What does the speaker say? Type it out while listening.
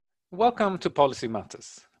Welcome to Policy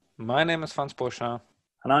Matters. My name is Franz Borscha.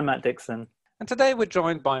 And I'm Matt Dixon. And today we're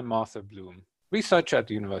joined by Martha Bloom, researcher at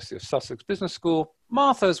the University of Sussex Business School.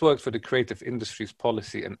 Martha has worked for the Creative Industries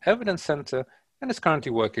Policy and Evidence Centre and is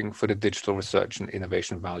currently working for the Digital Research and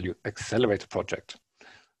Innovation Value Accelerator project.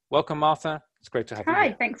 Welcome, Martha. It's great to have you here.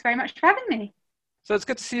 Hi, thanks very much for having me. So it's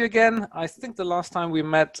good to see you again. I think the last time we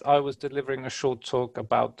met, I was delivering a short talk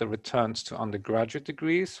about the returns to undergraduate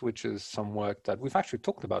degrees, which is some work that we've actually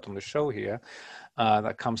talked about on the show here.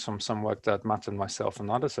 That comes from some work that Matt and myself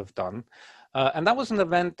and others have done. And that was an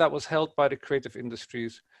event that was held by the Creative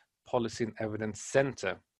Industries Policy and Evidence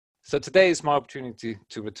Centre. So today is my opportunity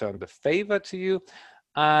to return the favor to you.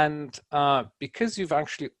 And because you've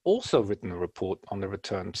actually also written a report on the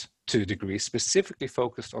returns to degrees, specifically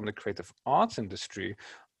focused on the creative arts industry,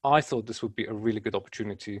 I thought this would be a really good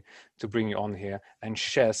opportunity to bring you on here and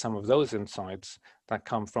share some of those insights that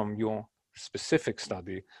come from your specific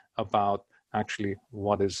study about actually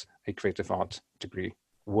what is a creative arts degree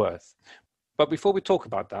worth. But before we talk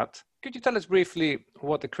about that, could you tell us briefly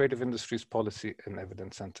what the Creative Industries Policy and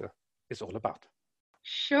Evidence Centre is all about?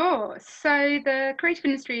 Sure. So the Creative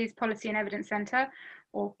Industries Policy and Evidence Centre,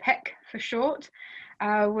 or PEC for short,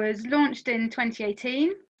 was launched in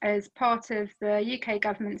 2018 as part of the UK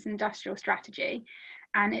government's industrial strategy.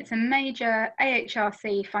 And it's a major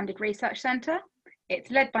AHRC funded research centre. It's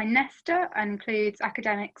led by Nesta and includes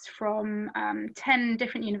academics from 10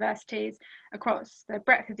 different universities across the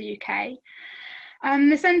breadth of the UK.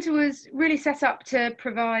 The centre was really set up to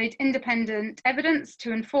provide independent evidence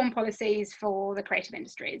to inform policies for the creative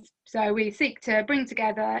industries. So we seek to bring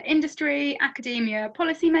together industry, academia,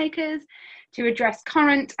 policymakers to address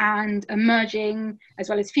current and emerging, as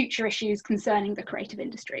well as future issues concerning the creative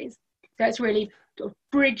industries. So it's really sort of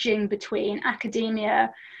bridging between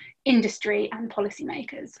academia, industry and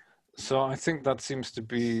policymakers. So I think that seems to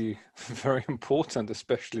be very important,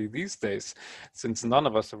 especially these days, since none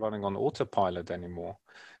of us are running on autopilot anymore.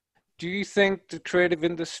 Do you think the creative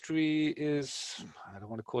industry is, I don't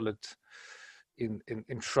want to call it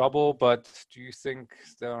in trouble, but do you think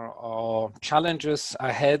there are challenges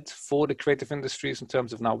ahead for the creative industries in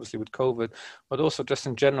terms of now, obviously with COVID, but also just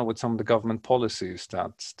in general with some of the government policies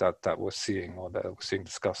that we're seeing or that we're seeing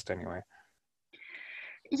discussed anyway?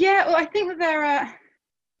 Yeah, well, I think that there are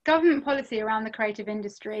government policy around the creative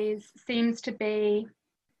industries seems to be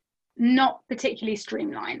not particularly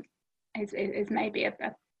streamlined, is maybe a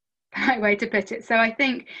polite way to put it. So I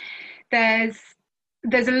think there's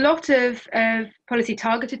a lot of policy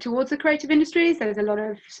targeted towards the creative industries. There's a lot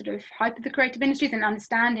of sort of hype of the creative industries and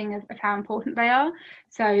understanding of how important they are.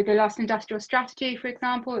 So the last industrial strategy, for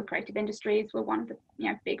example, the creative industries were one of the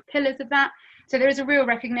big pillars of that. So there is a real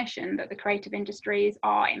recognition that the creative industries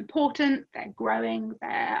are important, they're growing,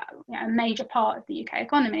 they're a major part of the UK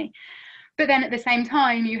economy. But then at the same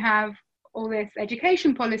time, you have all this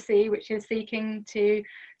education policy, which is seeking to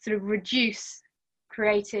sort of reduce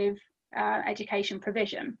creative education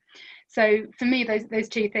provision. So for me, those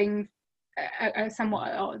two things are somewhat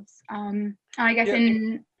at odds. I guess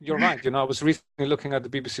You're right. I was recently looking at the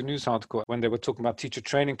BBC News article when they were talking about teacher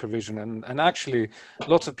training provision, and actually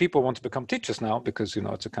lots of people want to become teachers now because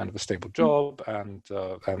it's a kind of a stable job and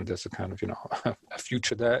there's a kind of a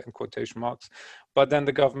future there in quotation marks. But then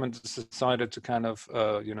the government has decided to kind of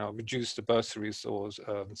reduce the bursaries or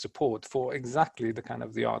support for exactly the kind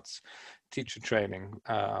of the arts teacher training,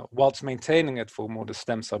 whilst maintaining it for more the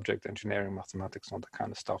STEM subject, engineering, mathematics, and all that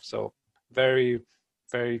kind of stuff. So very,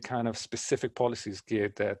 very kind of specific policies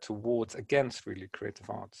geared there towards against really creative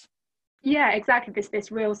arts. Yeah, exactly.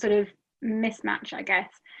 This real sort of mismatch, I guess.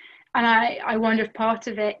 And I wonder if part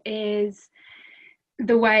of it is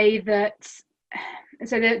the way that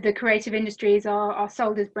the creative industries are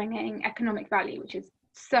sold as bringing economic value, which is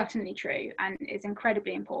certainly true and is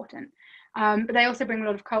incredibly important. But they also bring a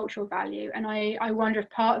lot of cultural value. And I wonder if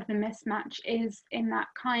part of the mismatch is in that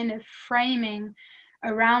kind of framing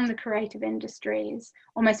around the creative industries,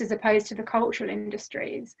 almost as opposed to the cultural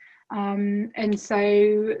industries. And so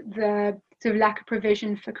the sort of lack of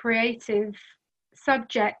provision for creative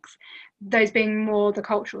subjects, those being more the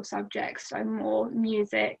cultural subjects, so more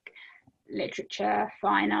music, literature,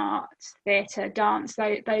 fine arts, theatre, dance,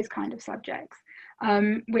 those kind of subjects,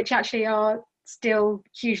 which actually are still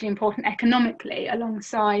hugely important economically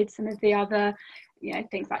alongside some of the other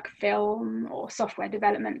things like film or software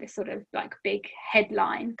development, this sort of like big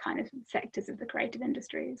headline kind of sectors of the creative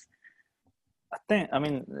industries. I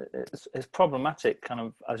mean, it's problematic kind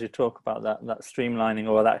of as you talk about that streamlining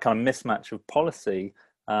or that kind of mismatch of policy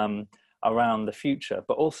around the future,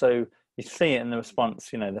 but also you see it in the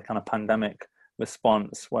response, the kind of pandemic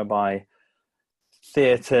response whereby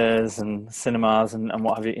theatres and cinemas and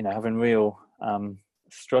what have you, having real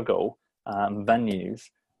struggle venues,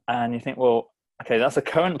 and you think, well, okay, that's a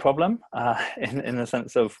current problem in the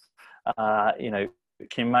sense of, can you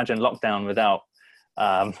imagine lockdown without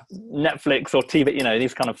Netflix or TV,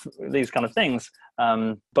 these kind of things,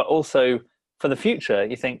 but also for the future,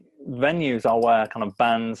 you think venues are where kind of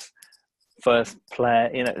bands first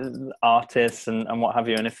play, artists and what have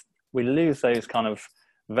you, and if we lose those kind of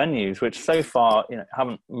venues, which so far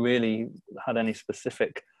haven't really had any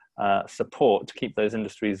specific support to keep those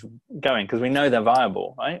industries going, because we know they're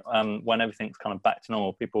viable, right? When everything's kind of back to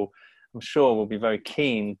normal, people, I'm sure, will be very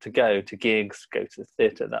keen to go to gigs, go to the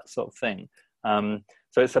theatre, that sort of thing.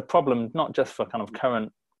 So it's a problem not just for kind of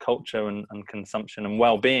current culture and consumption and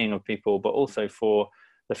well-being of people, but also for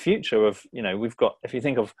the future of, we've got, if you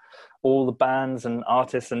think of all the bands and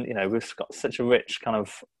artists and, we've got such a rich kind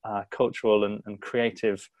of cultural and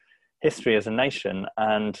creative history as a nation,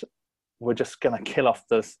 and we're just going to kill off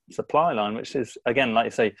the supply line, which is, again, like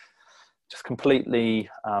you say, just completely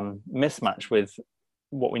mismatched with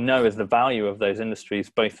what we know is the value of those industries,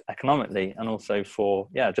 both economically and also for,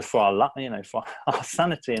 just for our, for our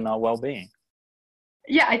sanity and our well-being.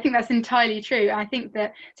 Yeah, I think that's entirely true. I think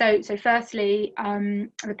that, so firstly, the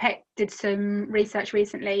PEC did some research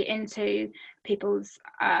recently into people's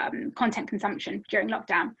content consumption during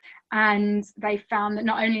lockdown. And they found that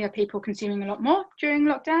not only are people consuming a lot more during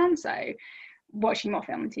lockdown, so watching more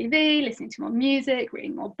film and TV, listening to more music,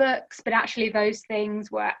 reading more books, but actually those things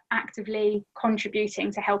were actively contributing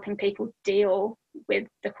to helping people deal with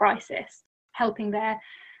the crisis, helping their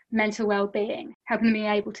mental well-being, helping them be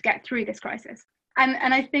able to get through this crisis.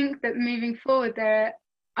 And I think that moving forward,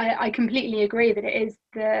 I completely agree that it is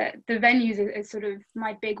the venues is sort of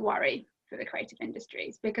my big worry for the creative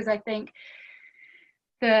industries, because I think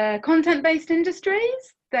the content-based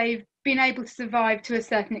industries, they've been able to survive to a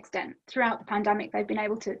certain extent. Throughout the pandemic, they've been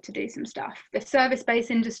able to do some stuff. The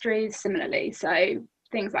service-based industries, similarly, so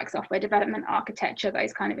things like software development, architecture,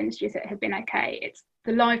 those kind of industries that have been okay. It's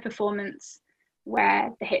the live performance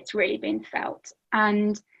where the hit's really been felt.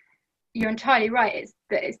 And you're entirely right,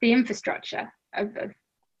 it's the infrastructure of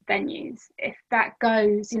venues. If that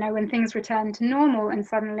goes, when things return to normal and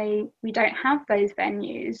suddenly we don't have those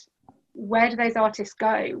venues, where do those artists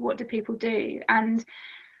go? What do people do? And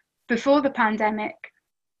before the pandemic,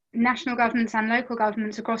 national governments and local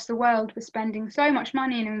governments across the world were spending so much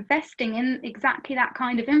money and investing in exactly that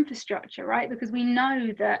kind of infrastructure, right? Because we know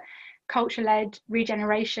that culture-led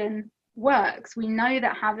regeneration works. We know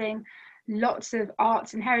that having lots of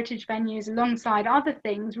arts and heritage venues alongside other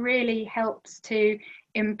things really helps to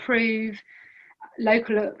improve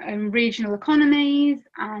local and regional economies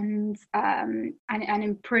and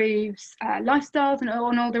improves lifestyles and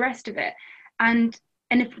all the rest of it. And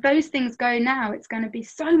if those things go now, it's going to be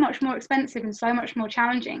so much more expensive and so much more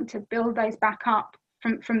challenging to build those back up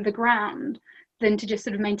from the ground than to just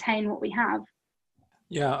sort of maintain what we have.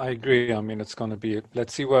 Yeah, I agree. I mean, it's going to be,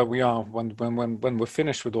 let's see where we are when we're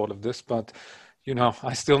finished with all of this. But,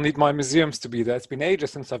 I still need my museums to be there. It's been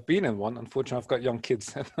ages since I've been in one. Unfortunately, I've got young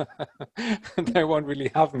kids and they won't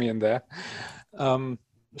really have me in there.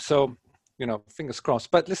 So, fingers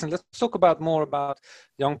crossed. But listen, let's talk more about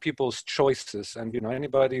young people's choices. And,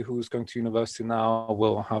 anybody who's going to university now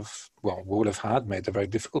will have made a very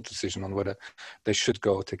difficult decision on whether they should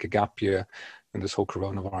go take a gap year in this whole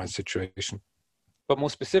coronavirus situation. But more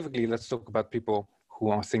specifically, let's talk about people who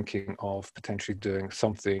are thinking of potentially doing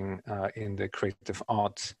something in the creative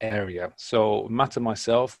arts area. So Matt and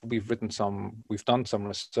myself, we've done some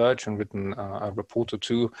research and written a report or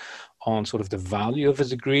two on sort of the value of a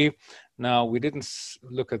degree. Now, we didn't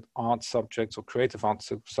look at art subjects or creative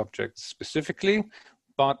arts subjects specifically,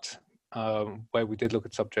 but where we did look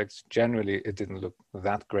at subjects, generally it didn't look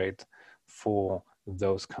that great for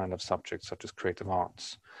those kind of subjects such as creative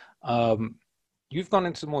arts. You've gone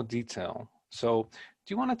into more detail. So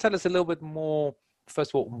do you want to tell us a little bit more,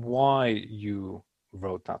 first of all, why you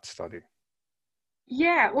wrote that study?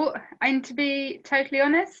 Yeah, well, and to be totally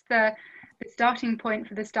honest, the starting point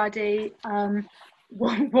for the study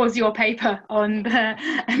was your paper on the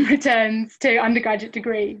returns to undergraduate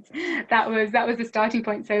degrees. That was the starting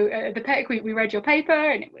point. So at the PEC, we read your paper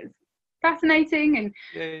and it was fascinating, and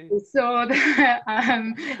Yay. we saw that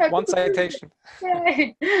one citation.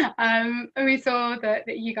 And we saw that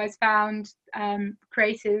you guys found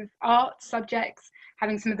creative art subjects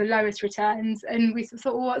having some of the lowest returns, and we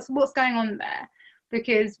thought, well, what's going on there?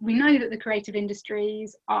 Because we know that the creative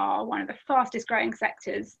industries are one of the fastest growing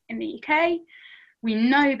sectors in the UK. We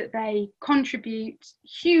know that they contribute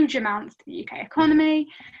huge amounts to the UK economy.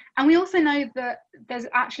 And we also know that there's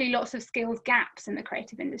actually lots of skills gaps in the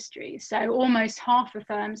creative industries. So almost half the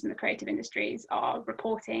firms in the creative industries are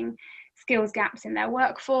reporting skills gaps in their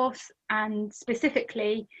workforce, and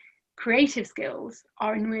specifically creative skills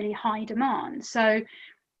are in really high demand. So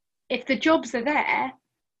if the jobs are there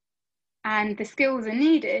and the skills are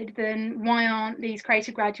needed, then why aren't these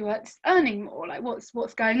creative graduates earning more? Like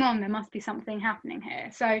what's going on? There must be something happening here.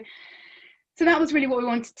 So that was really what we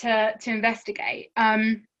wanted to investigate.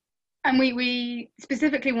 And we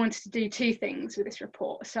specifically wanted to do two things with this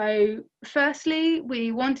report. So firstly,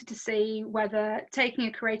 we wanted to see whether taking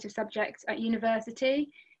a creative subject at university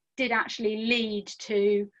did actually lead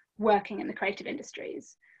to working in the creative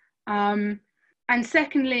industries. And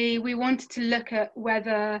secondly, we wanted to look at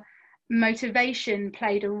whether motivation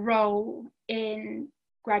played a role in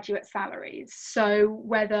graduate salaries. So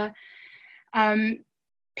whether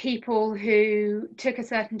people who took a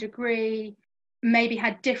certain degree maybe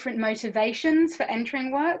had different motivations for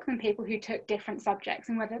entering work than people who took different subjects,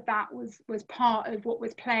 and whether that was part of what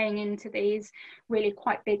was playing into these really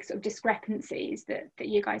quite big sort of discrepancies that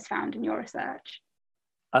you guys found in your research.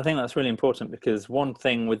 I think that's really important, because one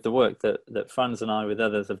thing with the work that Franz and I with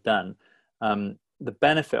others have done, the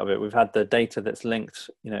benefit of it, we've had the data that's linked,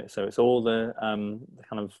 so it's all the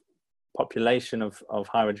kind of population of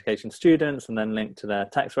higher education students and then linked to their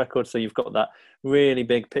tax records. So you've got that really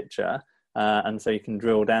big picture. And so you can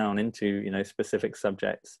drill down into, specific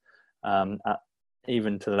subjects,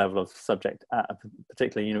 even to the level of subject at a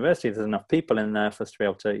particular university. There's enough people in there for us to be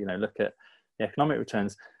able to, look at the economic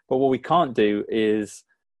returns. But what we can't do is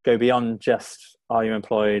go beyond just, are you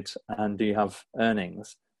employed and do you have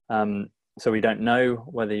earnings? So we don't know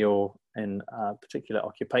whether you're in a particular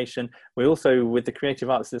occupation. We also, with the creative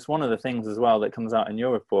arts, it's one of the things as well that comes out in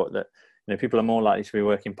your report, that people are more likely to be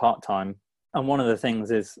working part-time. And one of the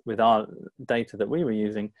things is, with our data that we were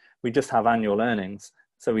using, we just have annual earnings.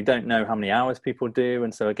 So we don't know how many hours people do.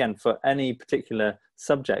 And so again, for any particular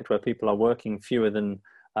subject where people are working fewer than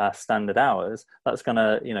standard hours, that's going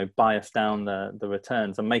to, bias down the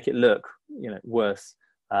returns and make it look, worse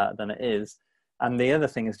than it is. And the other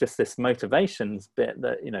thing is just this motivations bit,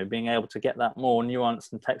 that, being able to get that more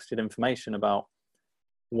nuanced and textured information about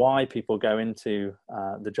why people go into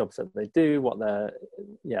the jobs that they do, what their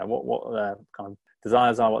kind of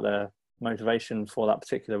desires are, what their motivation for that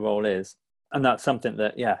particular role is. And that's something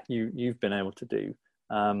that, you've been able to do,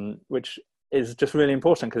 which is just really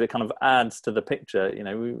important, because it kind of adds to the picture.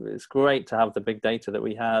 It's great to have the big data that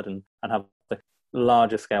we had and have the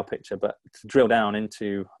larger scale picture, but to drill down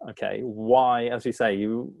into, okay, why, as you say,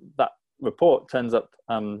 that report turns up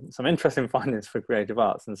some interesting findings for creative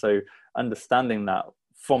arts. And so understanding that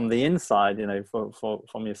from the inside,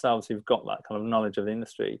 from yourselves who've got that kind of knowledge of the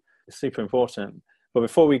industry, is super important. But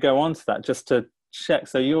before we go on to that, just to check,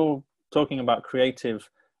 so you're talking about creative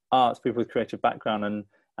arts, people with creative background,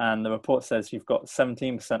 and the report says you've got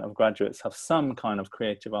 17% of graduates have some kind of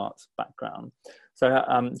creative arts background.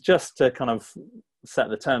 So just to kind of set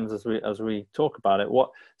the terms as we talk about it,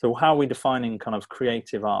 so how are we defining kind of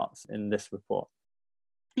creative arts in this report?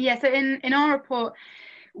 Yeah, so in our report,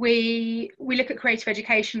 we look at creative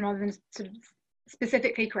education rather than sort of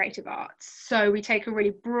specifically creative arts. So we take a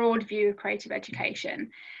really broad view of creative education,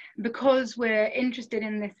 because we're interested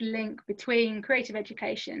in this link between creative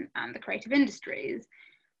education and the creative industries.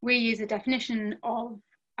 We use a definition of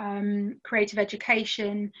creative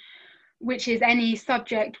education, which is any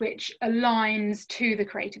subject which aligns to the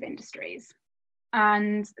creative industries.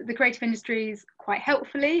 And the creative industries, quite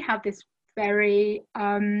helpfully, have this very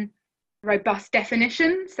robust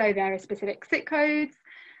definition. So there are specific SIT codes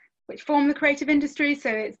which form the creative industry.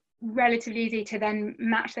 So it's relatively easy to then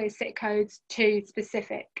match those SIT codes to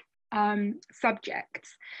specific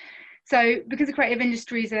subjects. So because the creative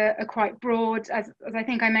industries are quite broad, as I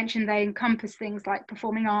think I mentioned, they encompass things like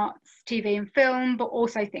performing arts, TV and film, but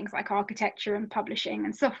also things like architecture and publishing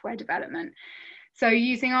and software development. So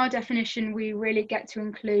using our definition, we really get to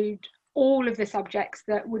include all of the subjects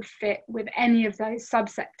that would fit with any of those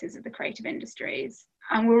subsectors of the creative industries.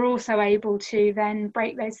 And we're also able to then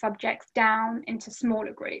break those subjects down into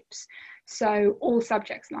smaller groups. So all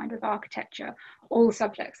subjects aligned with architecture, all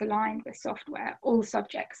subjects aligned with software, all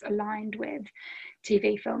subjects aligned with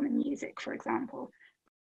TV, film and music, for example.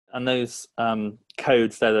 And those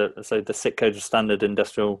codes, so the SIT codes are standard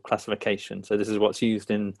industrial classification. So this is what's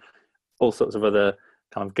used in all sorts of other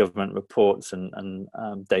kind of government reports and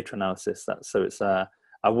data analysis. So it's a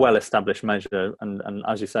well-established measure, and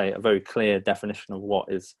as you say, a very clear definition of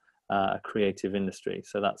what is a creative industry.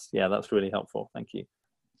 So that's really helpful. Thank you.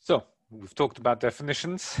 So we've talked about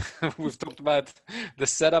definitions. We've talked about the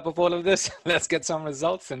setup of all of this. Let's get some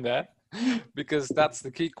results in there, because that's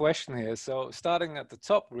the key question here. So starting at the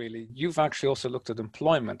top, really, you've actually also looked at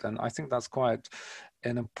employment, and I think that's quite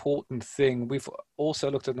an important thing. We've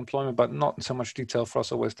also looked at employment, but not in so much detail. For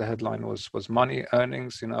us, always the headline was money,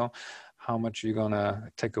 earnings, how much you're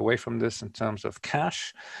gonna take away from this in terms of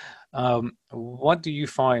cash. What do you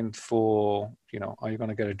find for, are you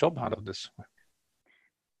gonna get a job out of this?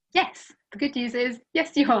 Yes, the good news is,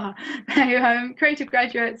 yes, you are. Creative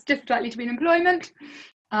graduates, just as likely to be in employment.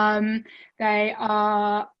 They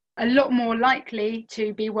are a lot more likely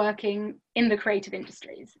to be working in the creative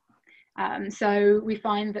industries. So we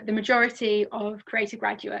find that the majority of creative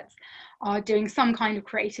graduates are doing some kind of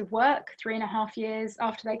creative work 3.5 years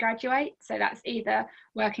after they graduate. So that's either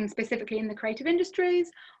working specifically in the creative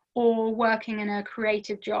industries or working in a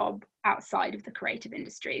creative job outside of the creative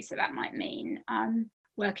industry. So that might mean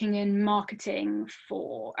working in marketing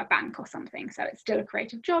for a bank or something. So it's still a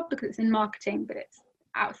creative job because it's in marketing, but it's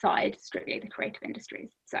outside strictly the creative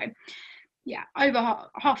industries. So yeah, over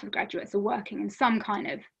half of graduates are working in some kind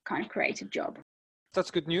of creative job.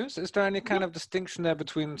 That's good news. Is there any kind of distinction there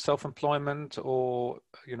between self-employment or,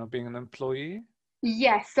 being an employee?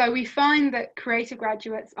 Yes, so we find that creative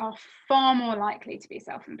graduates are far more likely to be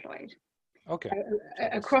self-employed. Okay. So,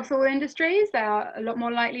 across all industries, they are a lot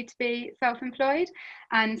more likely to be self-employed,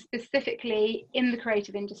 and specifically in the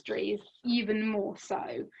creative industries, even more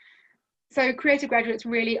so. So creative graduates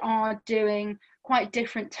really are doing quite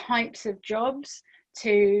different types of jobs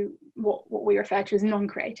to what we refer to as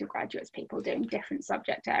non-creative graduates, people doing different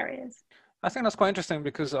subject areas. I think that's quite interesting,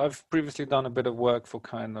 because I've previously done a bit of work for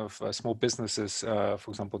kind of small businesses, for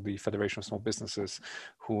example, the Federation of Small Businesses,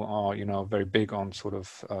 who are, very big on sort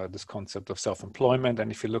of this concept of self-employment. And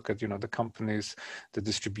if you look at, the companies, the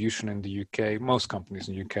distribution in the UK, most companies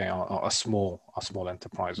in the UK are small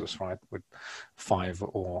enterprises, right, with 5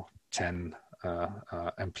 or 10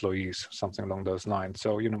 employees, something along those lines.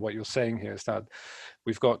 So, what you're saying here is that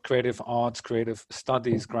we've got creative arts, creative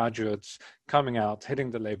studies graduates coming out,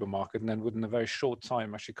 hitting the labor market, and then within a very short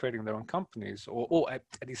time actually creating their own companies, or at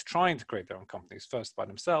least trying to create their own companies, first by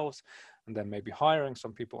themselves, and then maybe hiring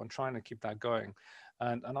some people and trying to keep that going.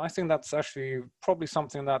 And I think that's actually probably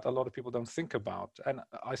something that a lot of people don't think about. And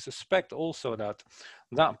I suspect also that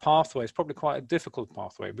pathway is probably quite a difficult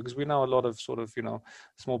pathway, because we know a lot of sort of,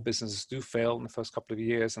 small businesses do fail in the first couple of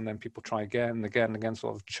years, and then people try again and again and again,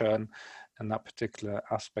 sort of churn in that particular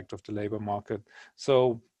aspect of the labor market.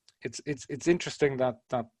 So it's interesting that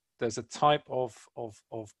there's a type of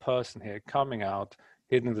person here coming out,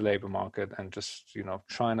 hitting the labor market, and just,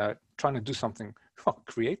 trying to do something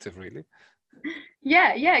creative, really.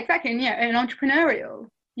 Yeah, exactly. And entrepreneurial,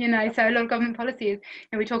 so a lot of government policies,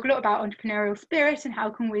 we talk a lot about entrepreneurial spirit and how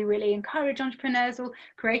can we really encourage entrepreneurs. Or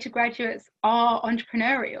creative graduates are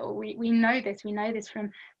entrepreneurial. We know this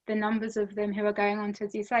from the numbers of them who are going on to,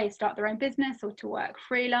 as you say, start their own business or to work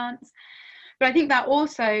freelance. But I think that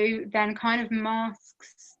also then kind of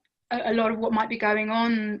masks a lot of what might be going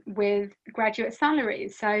on with graduate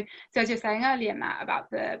salaries. So as you're saying earlier, Matt,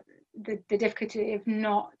 about the difficulty of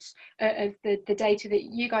not of the data that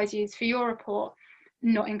you guys use for your report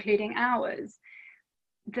not including hours,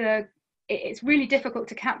 it's really difficult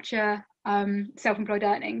to capture self-employed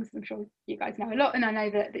earnings. I'm sure you guys know a lot, and I know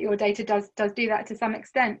that your data does do that to some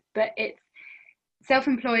extent, but it's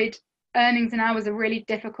self-employed earnings and hours are really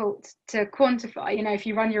difficult to quantify. If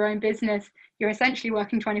you run your own business, you're essentially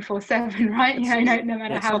working 24/7, right? No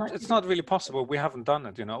matter how much. It's not really possible. We haven't done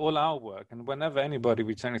it, all our work. And whenever anybody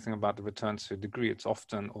reads anything about the returns to a degree, it's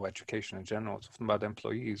often, or education in general, it's often about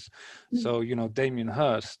employees. So, Damien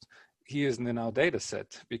Hirst, he isn't in our data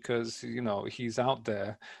set because, he's out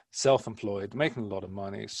there self-employed, making a lot of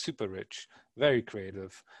money, super rich, very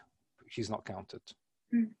creative. He's not counted.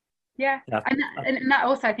 Yeah. And that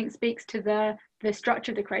also, I think, speaks to the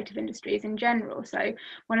structure of the creative industries in general. So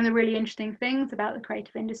one of the really interesting things about the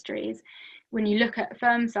creative industries, when you look at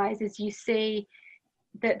firm sizes, you see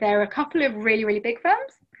that there are a couple of really, really big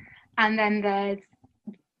firms, and then there's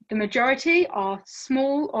the majority are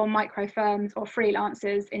small or micro firms or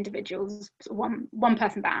freelancers, individuals, one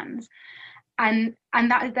person bands, and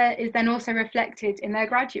that is then also reflected in their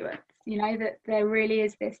graduates. That there really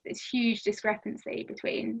is this huge discrepancy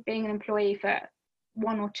between being an employee for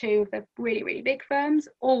one or two of the really, really big firms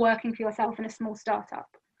or working for yourself in a small startup.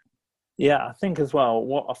 Yeah, I think as well,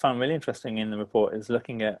 what I found really interesting in the report is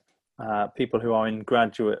looking at people who are in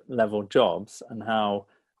graduate level jobs, and how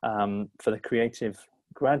for the creative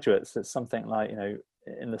graduates, it's something like,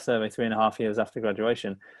 in the survey 3.5 years after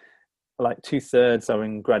graduation, like 2/3 are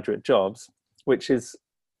in graduate jobs, which is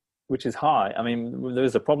which is high. I mean, there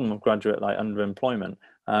is a problem of graduate like underemployment,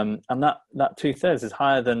 and that 2/3 is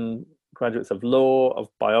higher than graduates of law, of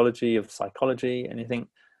biology, of psychology, and you think,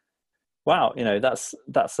 wow, that's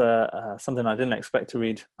something I didn't expect to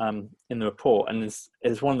read in the report, and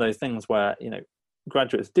is one of those things where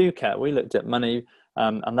graduates do care. We looked at money,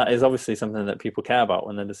 and that is obviously something that people care about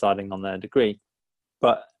when they're deciding on their degree.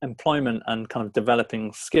 But employment and kind of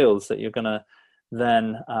developing skills that you're going to then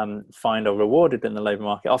find are rewarded in the labour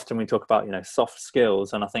market. Often we talk about soft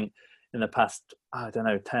skills, and I think in the past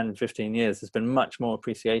 10, 15 years there's been much more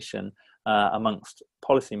appreciation amongst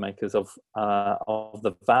policymakers of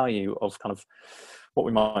the value of kind of what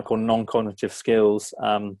we might call non-cognitive skills,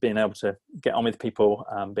 being able to get on with people,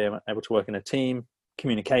 being able to work in a team,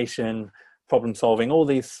 communication, problem solving, all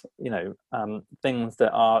these things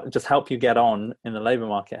that are just help you get on in the labour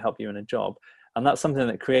market, help you in a job. And that's something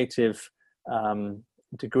that creative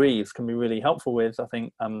degrees can be really helpful with. I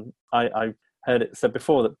think I heard it said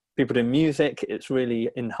before that people do music, it's really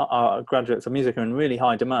graduates of music are in really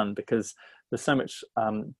high demand because there's so much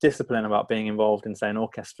discipline about being involved in, say, an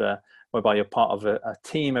orchestra, whereby you're part of a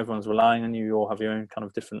team, everyone's relying on you, you all have your own kind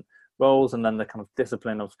of different roles, and then the kind of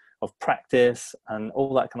discipline of practice and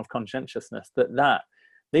all that kind of conscientiousness,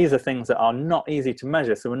 these are things that are not easy to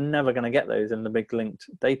measure, so we're never going to get those in the big linked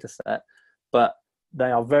data set, but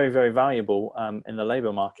they are very, very valuable in the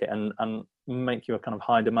labour market and make you a kind of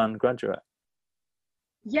high demand graduate.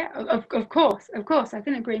 Yeah, of course, I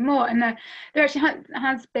couldn't agree more. And there actually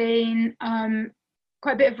has been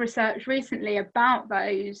quite a bit of research recently about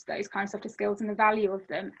those kind of softer skills and the value of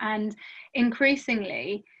them, and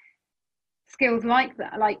increasingly skills like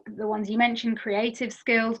that, like the ones you mentioned, creative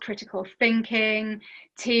skills, critical thinking,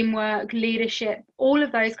 teamwork, leadership, all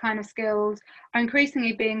of those kind of skills are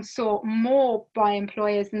increasingly being sought more by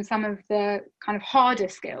employers than some of the kind of harder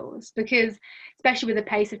skills, because especially with the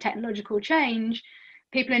pace of technological change,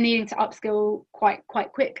 people are needing to upskill quite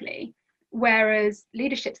quickly. Whereas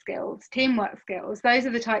leadership skills, teamwork skills, those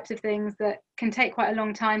are the types of things that can take quite a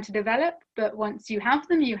long time to develop, but once you have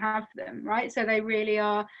them, right? So they really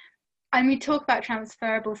are. And we talk about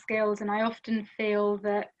transferable skills, and I often feel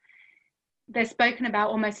that they're spoken about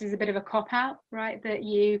almost as a bit of a cop-out, right? That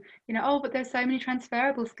but there's so many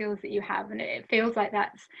transferable skills that you have, and it feels like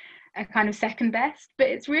that's a kind of second best, but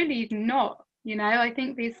it's really not. I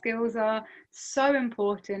think these skills are so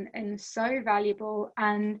important and so valuable,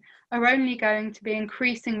 and are only going to be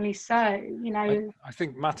increasingly so. I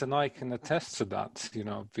think Matt and I can attest to that.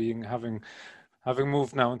 Having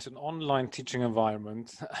moved now into an online teaching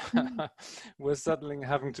environment, we're suddenly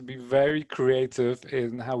having to be very creative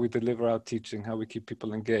in how we deliver our teaching, how we keep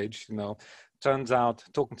people engaged. Turns out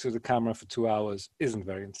talking to the camera for 2 hours isn't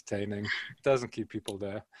very entertaining. It doesn't keep people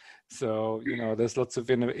there. So, there's lots of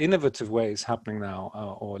innovative ways happening now,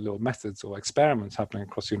 or little methods or experiments happening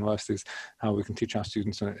across universities, how we can teach our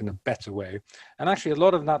students in a better way. And actually, a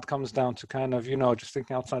lot of that comes down to kind of, just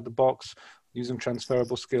thinking outside the box, using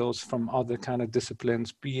transferable skills from other kind of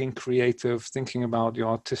disciplines, being creative, thinking about your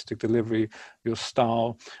artistic delivery, your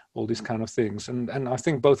style, all these kind of things. And I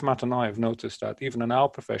think both Matt and I have noticed that even in our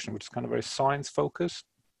profession, which is kind of very science focused,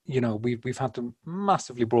 we've had to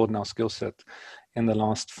massively broaden our skill set in the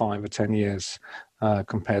last 5 or 10 years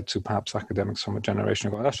compared to perhaps academics from a generation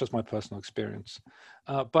ago. That's just my personal experience.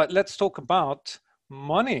 But let's talk about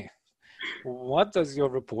money. What does your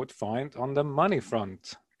report find on the money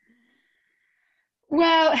front?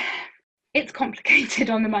 Well, it's complicated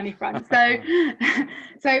on the money front. So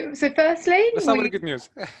firstly, that's not really good news.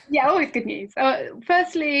 Yeah, always good news.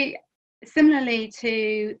 Firstly, similarly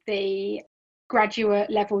to the graduate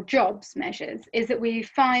level jobs measures, is that we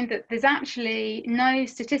find that there's actually no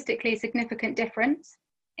statistically significant difference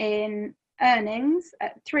in earnings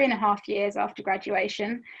at 3.5 years after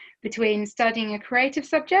graduation between studying a creative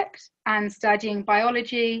subject and studying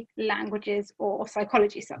biology, languages, or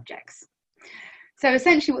psychology subjects. So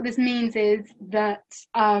essentially what this means is that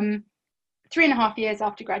 3.5 years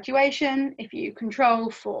after graduation, if you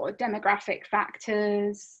control for demographic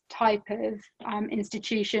factors, type of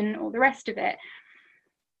institution, or the rest of it,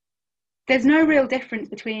 there's no real difference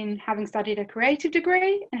between having studied a creative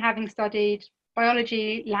degree and having studied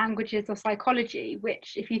biology, languages, or psychology,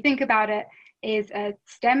 which, if you think about it, is a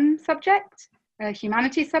STEM subject, a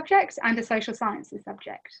humanities subject, and a social sciences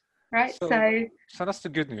subject, right? So that's the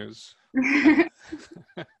good news.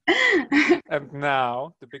 And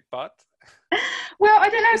now the big but. Well, I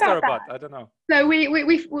don't know Is about there a that. but? I don't know. So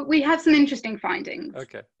we have some interesting findings.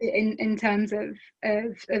 Okay. In terms of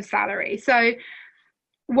salary. So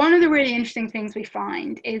one of the really interesting things we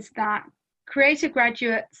find is that creative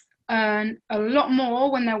graduates earn a lot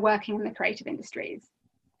more when they're working in the creative industries.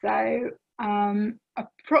 So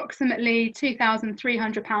approximately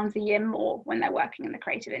 £2,300 a year more when they're working in the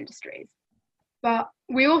creative industries. But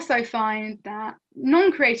we also find that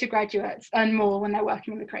non-creative graduates earn more when they're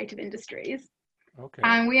working in the creative industries. Okay.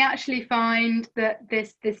 And we actually find that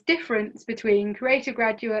this difference between creative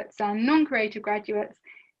graduates and non-creative graduates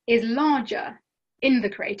is larger in the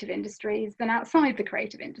creative industries than outside the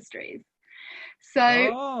creative industries.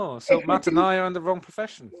 So, so Matt and I are in the wrong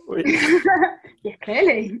profession. yeah,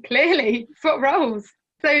 clearly, swap roles.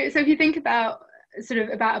 So if you think about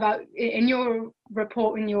about in your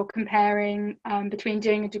report when you're comparing between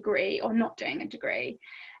doing a degree or not doing a degree,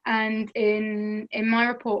 and in my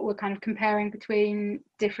report we're kind of comparing between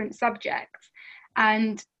different subjects,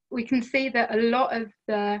 and we can see that a lot of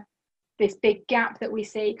this big gap that we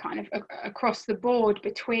see kind of across the board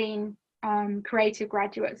between creative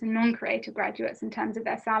graduates and non-creative graduates in terms of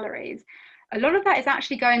their salaries, a lot of that is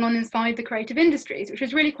actually going on inside the creative industries, which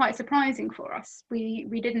was really quite surprising for us.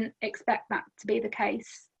 We didn't expect that to be the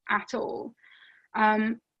case at all.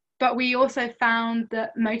 But we also found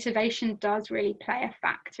that motivation does really play a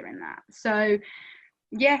factor in that. So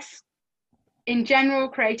yes, in general,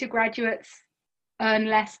 creative graduates earn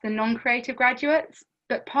less than non-creative graduates,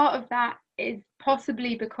 but part of that is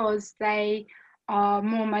possibly because they are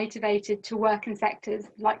more motivated to work in sectors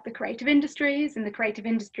like the creative industries, and the creative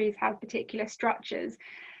industries have particular structures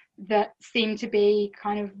that seem to be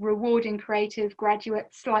kind of rewarding creative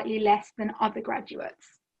graduates slightly less than other graduates.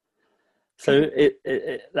 So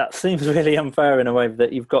that seems really unfair in a way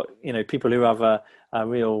that you've got, people who have a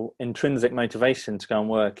real intrinsic motivation to go and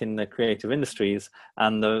work in the creative industries,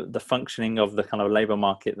 and the functioning of the kind of labour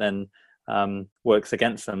market then works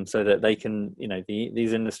against them, so that they can,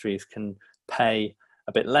 these industries can pay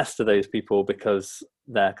a bit less to those people because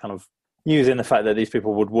they're kind of using the fact that these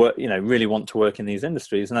people would work, really want to work in these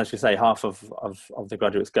industries. And as you say, half of the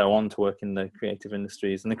graduates go on to work in the creative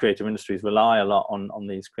industries, and the creative industries rely a lot on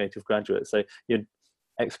these creative graduates. So you'd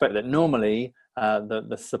expect that normally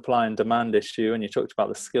the supply and demand issue, and you talked about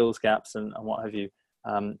the skills gaps and what have you,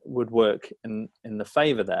 would work in the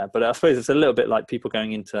favour there. But I suppose it's a little bit like people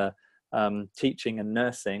going into teaching and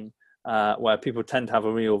nursing, where people tend to have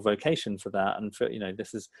a real vocation for that, and for,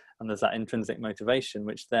 and there's that intrinsic motivation,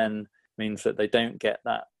 which then means that they don't get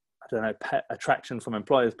that, attraction from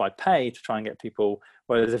employers by pay to try and get people.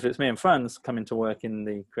 Whereas if it's me and friends coming to work in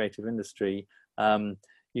the creative industry,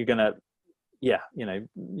 you're gonna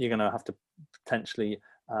have to potentially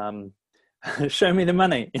show me the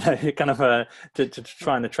money, kind of to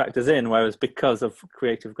try and attract us in. Whereas because of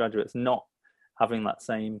creative graduates not having that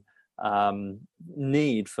same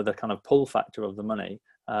need for the kind of pull factor of the money,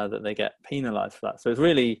 that they get penalized for that. So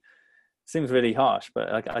it seems really harsh,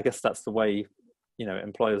 but I guess that's the way,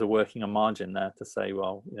 employers are working a margin there to say,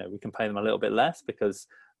 well, we can pay them a little bit less because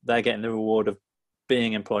they're getting the reward of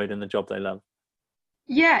being employed in the job they love.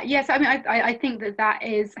 Yes. I mean, I think that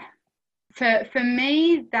is, for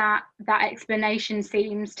me, that explanation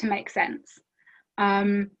seems to make sense.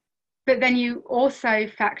 But then you also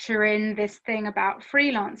factor in this thing about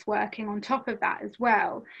freelance working on top of that as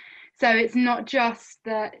well. So it's not just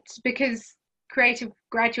that, because creative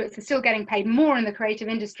graduates are still getting paid more in the creative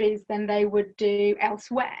industries than they would do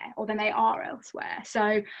elsewhere, or than they are elsewhere.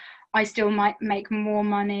 So I still might make more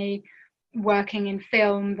money working in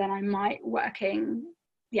film than I might working,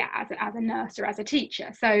 as a nurse or as a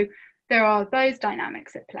teacher. So there are those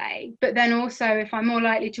dynamics at play. But then also, if I'm more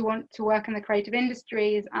likely to want to work in the creative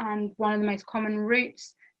industries, and one of the most common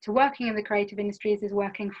routes to working in the creative industries is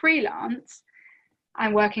working freelance,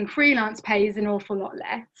 and working freelance pays an awful lot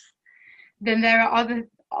less, then there are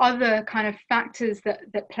other kind of factors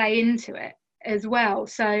that play into it as well.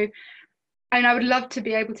 So, and I would love to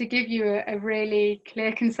be able to give you a really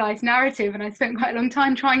clear, concise narrative. And I spent quite a long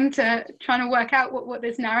time trying to work out what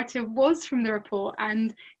this narrative was from the report.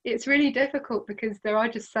 And it's really difficult because there are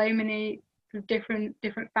just so many different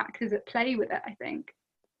factors at play with it, I think.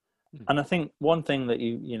 And I think one thing that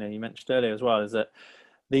you mentioned earlier as well is that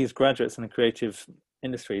these graduates in the creative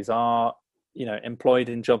industries are, employed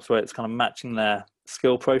in jobs where it's kind of matching their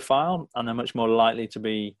skill profile, and they're much more likely to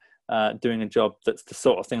be doing a job that's the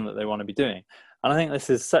sort of thing that they want to be doing. And I think this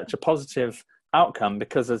is such a positive outcome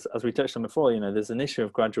because, as we touched on before, there's an issue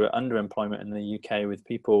of graduate underemployment in the UK, with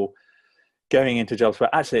people going into jobs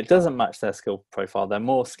where actually it doesn't match their skill profile. They're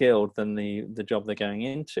more skilled than the job they're going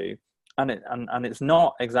into, and it's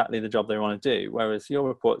not exactly the job they want to do. Whereas your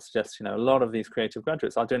report suggests, a lot of these creative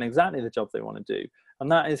graduates are doing exactly the job they want to do,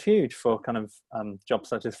 and that is huge for kind of job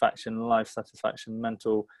satisfaction, life satisfaction,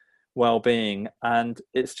 mental well-being. And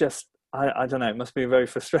it's just I don't know, it must be very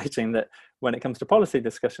frustrating that when it comes to policy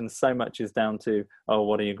discussions, so much is down to, oh,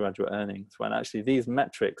 what are your graduate earnings? When actually these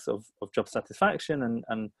metrics of job satisfaction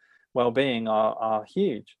and well-being are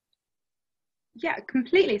huge. Yeah,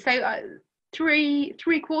 completely. So three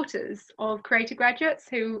quarters of creative graduates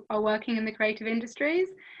who are working in the creative industries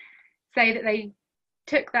say that they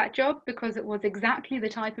took that job because it was exactly the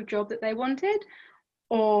type of job that they wanted,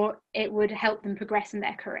 or it would help them progress in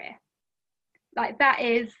their career. Like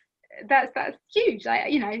that's huge.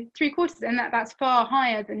 Like, you know, three quarters, and that's far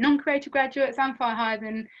higher than non-creative graduates and far higher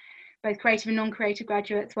than both creative and non-creative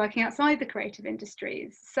graduates working outside the creative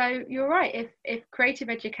industries. So you're right, if creative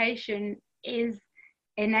education is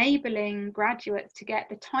enabling graduates to get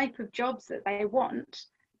the type of jobs that they want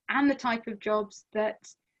and the type of jobs that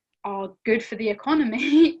are good for the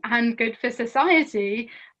economy and good for society,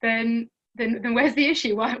 then where's the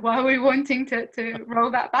issue? Why are we wanting to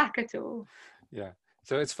roll that back at all? Yeah,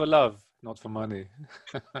 so it's for love, not for money.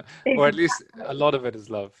 Exactly. Or at least a lot of it is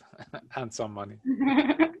love and some money.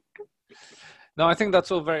 No, I think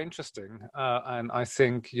that's all very interesting. And I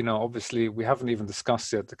think, you know, obviously we haven't even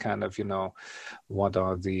discussed yet the kind of, you know, what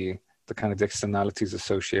are the kind of the externalities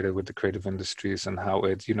associated with the creative industries and how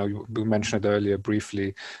it, you know, we mentioned it earlier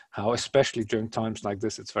briefly, how especially during times like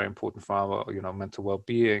this, it's very important for our, you know, mental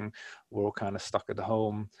well-being. We're all kind of stuck at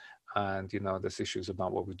home. And, you know, there's issues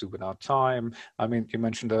about what we do with our time. I mean, you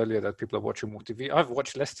mentioned earlier that people are watching more TV. I've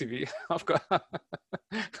watched less TV.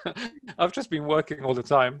 I've just been working all the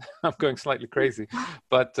time. I'm going slightly crazy.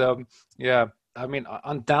 But yeah, I mean,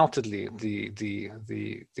 undoubtedly,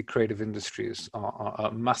 the creative industries are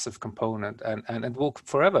a massive component and will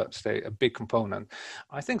forever stay a big component.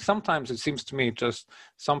 I think sometimes it seems to me just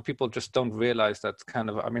some people just don't realize that kind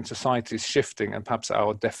of, I mean, society is shifting and perhaps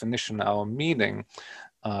our definition, our meaning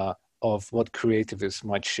of what creative is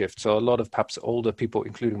might shift. So a lot of perhaps older people,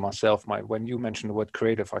 including myself, when you mention the word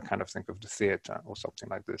creative, I kind of think of the theater or something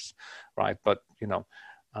like this, right? But, you know,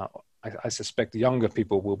 I suspect younger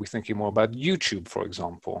people will be thinking more about YouTube, for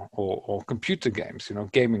example, or computer games, you know,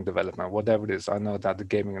 gaming development, whatever it is. I know that the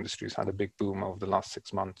gaming industry has had a big boom over the last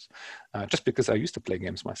 6 months, just because I used to play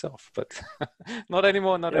games myself, but not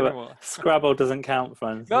anymore, not anymore. Scrabble doesn't count,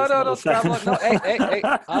 friends. No, Scrabble. No, hey.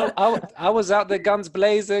 I was out there guns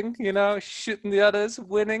blazing, you know, shooting the others,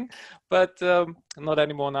 winning, but not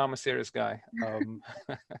anymore. Now I'm a serious guy,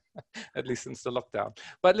 at least since the lockdown.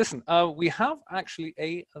 But listen, we have actually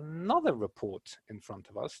another report in front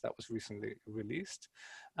of us that was recently released,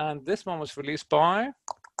 and this one was released by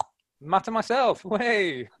Matt and myself.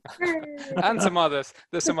 Way and some others.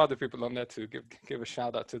 There's some other people on there too. Give a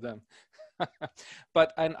shout out to them.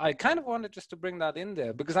 And I kind of wanted just to bring that in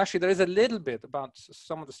there because actually there is a little bit about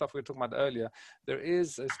some of the stuff we were talking about earlier. There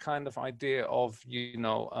is this kind of idea of, you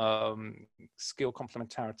know, skill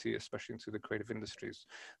complementarity, especially into the creative industries.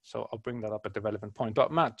 So I'll bring that up at the relevant point.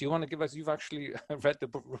 But Matt, do you want to give us, you've actually read the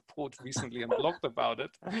report recently and blogged about it.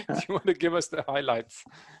 Do you want to give us the highlights?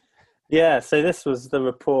 Yeah, so this was the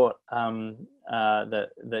report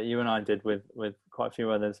that you and I did with quite a few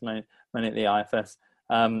others, many at the IFS,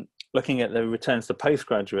 looking at the returns to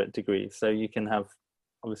postgraduate degrees. So you can have,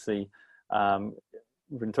 obviously,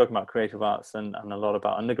 we've been talking about creative arts and a lot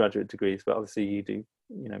about undergraduate degrees, but obviously you do,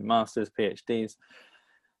 you know, masters, PhDs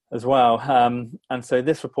as well. And so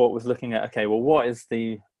this report was looking at, okay, well, what is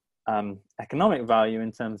the economic value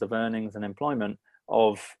in terms of earnings and employment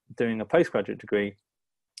of doing a postgraduate degree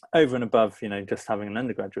over and above, you know, just having an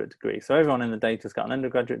undergraduate degree. So everyone in the data has got an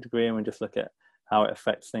undergraduate degree, and we just look at how it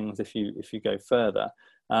affects things if you go further.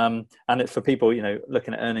 And it's for people, you know,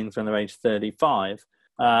 looking at earnings when they're age 35.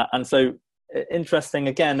 And so interesting,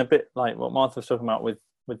 again, a bit like what Martha was talking about with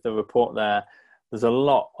the report there. There's a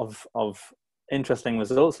lot of interesting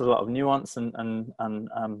results. There's a lot of nuance and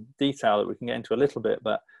detail that we can get into a little bit.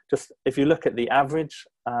 But just if you look at the average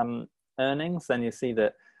earnings, then you see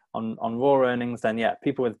that on raw earnings, then yeah,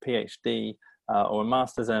 people with PhD or a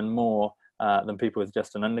master's earn more than people with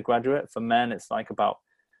just an undergraduate. For men, it's like about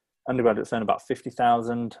undergraduates earn about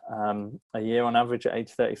 50,000 a year on average at age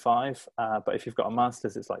 35. But if you've got a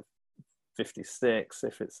master's, it's like 56.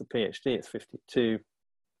 If it's a PhD, it's 52.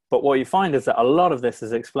 But what you find is that a lot of this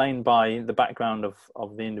is explained by the background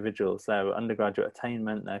of the individuals, their undergraduate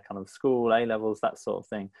attainment, their kind of school, A-levels, that sort of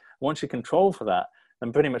thing. Once you control for that,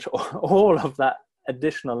 then pretty much all of that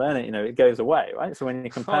additional learning, you know, it goes away, right? So when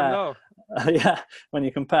you compare, when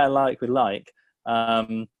you compare like with like,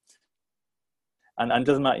 and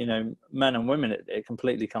doesn't matter, you know, men and women, it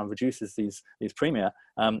completely kind of reduces these premia.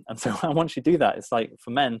 And so once you do that, it's like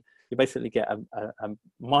for men, you basically get a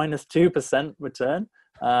minus 2% return,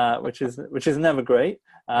 which is never great.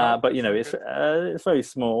 But you know, it's very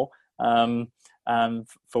small. And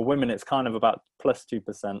for women, it's kind of about plus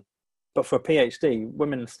 2%. But for a PhD,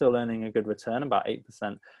 women are still earning a good return, about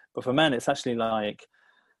 8%. But for men, it's actually like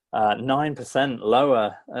 9%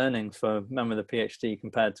 lower earnings for men with a PhD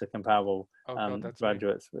compared to comparable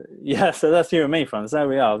graduates. Me. Yeah, so that's you and me, Franz. There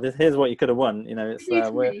we are. Here's what you could have won. You know, it's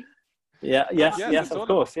yes, of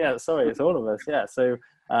course. Yeah, sorry, it's all of us. Yeah, so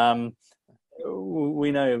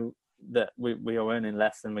we know that we are earning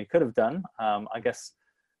less than we could have done. I guess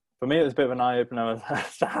for me, it was a bit of an eye-opener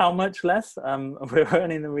as to how much less we're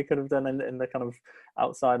earning than we could have done in the kind of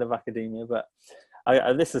outside of academia. But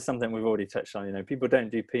this is something we've already touched on. You know, people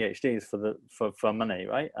don't do PhDs for money,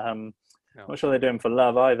 right? No. I'm not sure they're doing for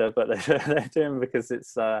love either, but they're doing because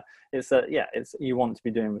it's you want to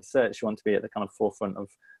be doing research, you want to be at the kind of forefront of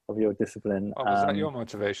your discipline. Oh, was that your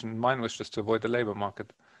motivation? Mine was just to avoid the labour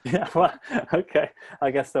market. Yeah, well, okay.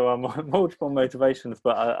 I guess there are multiple motivations,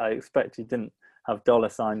 but I expect you didn't have dollar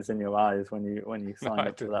signs in your eyes when you signed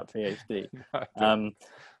up for that PhD. No,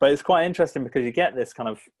 but it's quite interesting because you get this kind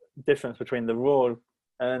of difference between the raw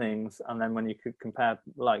earnings and then when you could compare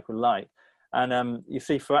like with like. And you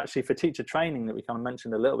see for teacher training that we kind of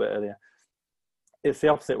mentioned a little bit earlier, it's the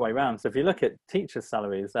opposite way around. So if you look at teachers'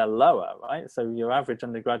 salaries, they're lower, right? So your average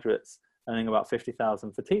undergraduates earning about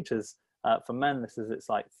 50,000 for teachers. For men, it's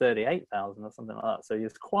like 38,000 or something like that. So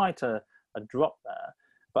there's quite a drop there.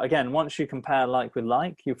 But again, once you compare like with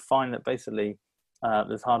like, you find that basically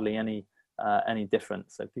there's hardly any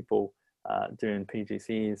difference. So people doing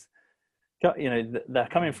PGCEs, you know, they're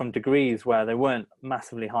coming from degrees where they weren't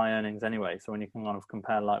massively high earnings anyway. So when you can kind of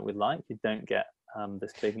compare like with like, you don't get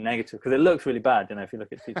this big negative, because it looks really bad, you know, if you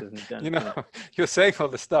look at teachers. And you know, you're saying all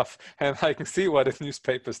this stuff, and I can see why the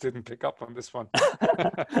newspapers didn't pick up on this one.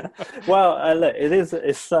 Well, look,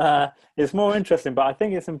 it's more interesting, but I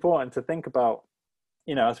think it's important to think about,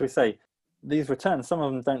 you know, as we say, these returns, some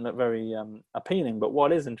of them don't look very appealing, but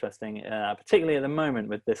what is interesting, particularly at the moment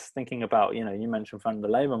with this thinking about, you know, you mentioned from the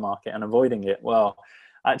labour market and avoiding it. Well,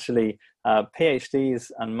 actually,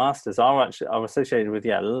 PhDs and masters are associated with,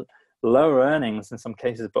 lower earnings in some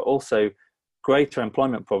cases, but also greater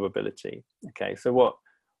employment probability. Okay, so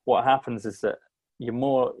what happens is that you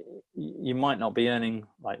might not be earning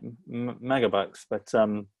like megabucks, but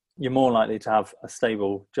you're more likely to have a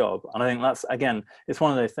stable job. And I think that's, again, it's one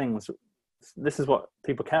of those things. This is what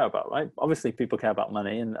people care about, right? Obviously, people care about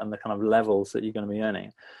money and the kind of levels that you're going to be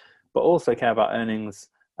earning, but also care about earnings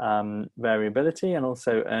variability and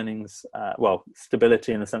also earnings,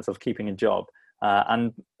 stability in the sense of keeping a job.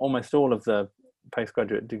 And almost all of the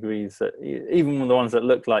postgraduate degrees, that even the ones that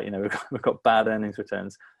look like, you know, we've got bad earnings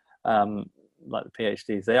returns, like the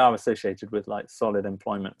PhDs, they are associated with like solid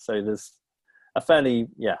employment. So there's a fairly,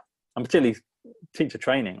 and particularly teacher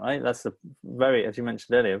training, right? That's as you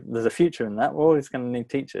mentioned earlier, there's a future in that. We're always going to need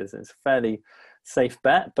teachers. It's a fairly safe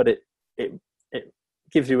bet, but it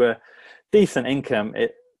gives you a decent income.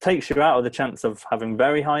 It takes you out of the chance of having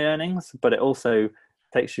very high earnings, but it also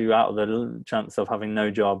takes you out of the chance of having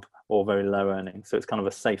no job or very low earnings. So it's kind of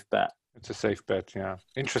a safe bet. It's a safe bet, yeah.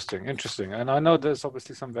 Interesting. And I know there's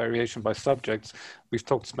obviously some variation by subjects. We've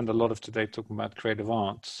spent a lot of today talking about creative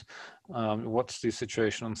arts. What's the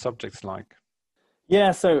situation on subjects like?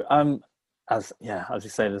 Yeah, so as you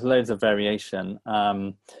say, there's loads of variation.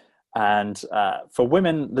 And for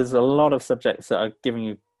women, there's a lot of subjects that are giving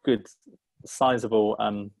you good, sizable,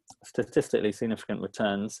 statistically significant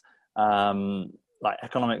returns. Like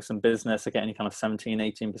economics and business are getting kind of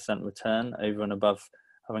 17-18% return over and above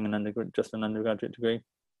having an undergraduate degree,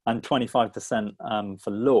 and 25%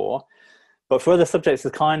 for law. But for other subjects,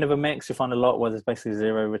 it's kind of a mix. You find a lot where there's basically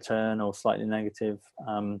zero return or slightly negative.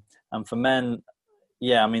 And for men,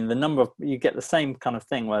 I mean, you get the same kind of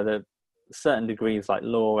thing where the certain degrees like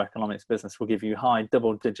law, economics, business will give you high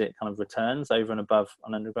double-digit kind of returns over and above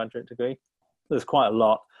an undergraduate degree. There's quite a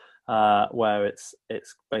lot where it's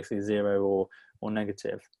basically zero or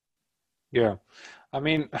negative. Yeah, I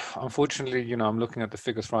mean, unfortunately, you know, I'm looking at the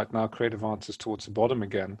figures right now. Creative arts is towards the bottom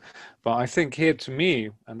again, but I think here, to me,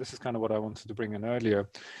 and this is kind of what I wanted to bring in earlier,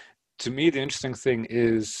 to me, the interesting thing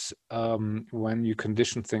is when you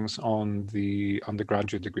condition things on the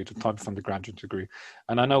undergraduate degree, the type of undergraduate degree.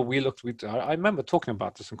 And I know I remember talking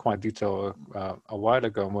about this in quite detail a while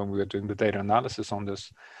ago when we were doing the data analysis on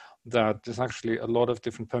this, that there's actually a lot of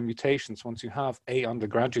different permutations. Once you have a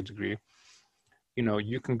undergraduate degree, you know,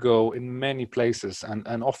 you can go in many places,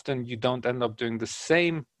 and often you don't end up doing the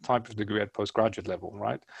same type of degree at postgraduate level,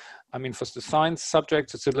 right? I mean, for the science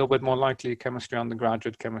subjects, it's a little bit more likely chemistry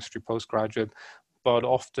undergraduate, chemistry postgraduate, but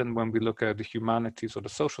often when we look at the humanities or the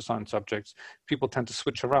social science subjects, people tend to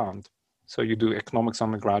switch around. So you do economics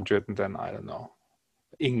undergraduate, and then, I don't know,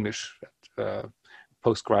 English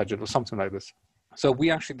postgraduate or something like this. So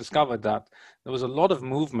we actually discovered that there was a lot of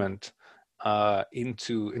movement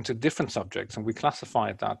into different subjects, and we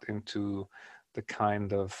classified that into the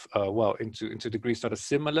kind of into degrees that are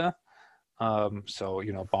similar. So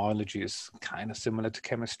biology is kind of similar to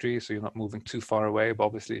chemistry, so you're not moving too far away. But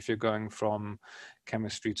obviously, if you're going from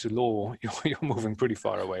chemistry to law, you're moving pretty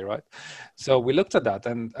far away, right? So we looked at that,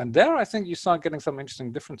 and there I think you start getting some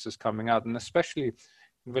interesting differences coming out, and especially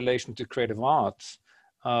in relation to creative arts.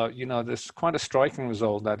 There's quite a striking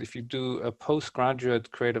result that if you do a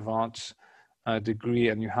postgraduate creative arts degree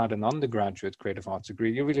and you had an undergraduate creative arts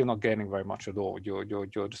degree, you're really not gaining very much at all. You're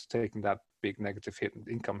just taking that big negative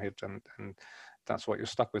income hit, and that's what you're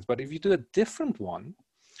stuck with. But if you do a different one,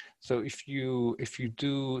 so if you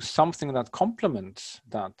do something that complements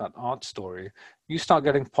that art story, you start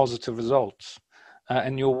getting positive results,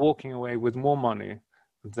 and you're walking away with more money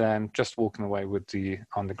than just walking away with the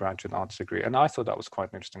undergraduate arts degree. And I thought that was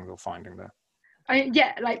quite an interesting little finding there.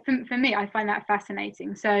 Yeah, like for me, I find that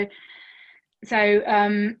fascinating. So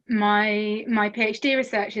my PhD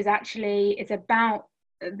research it's about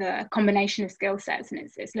the combination of skill sets, and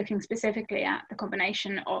it's looking specifically at the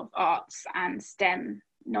combination of arts and STEM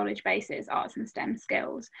knowledge bases, arts and STEM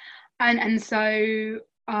skills, and so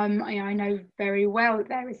I know very well that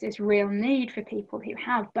there is this real need for people who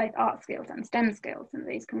have both art skills and STEM skills, and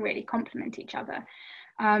these can really complement each other.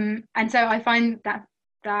 And so I find that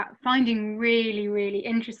finding really, really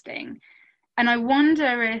interesting, and I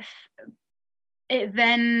wonder if it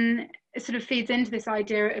then sort of feeds into this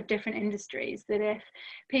idea of different industries, that if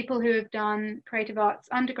people who have done creative arts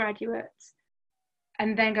undergraduates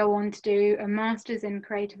and then go on to do a master's in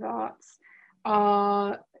creative arts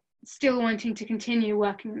are still wanting to continue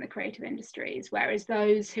working in the creative industries, whereas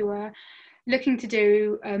those who are looking to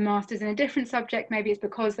do a master's in a different subject, maybe it's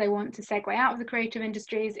because they want to segue out of the creative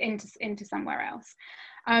industries into somewhere else.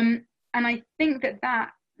 And I think that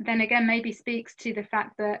then again maybe speaks to the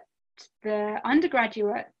fact that the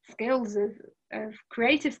undergraduate skills of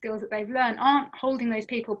creative skills that they've learned aren't holding those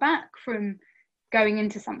people back from going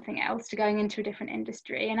into something else, to going into a different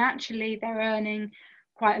industry, and actually they're earning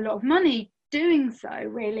quite a lot of money doing so,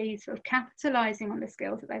 really sort of capitalizing on the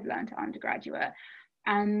skills that they've learned at undergraduate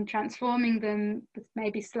and transforming them with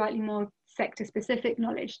maybe slightly more sector specific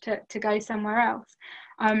knowledge to go somewhere else.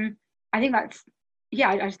 I think I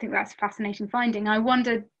just think that's a fascinating finding. I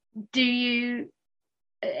wonder, do you,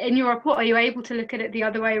 in your report, are you able to look at it the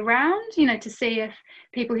other way around, to see if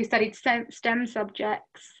people who studied STEM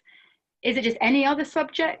subjects, is it just any other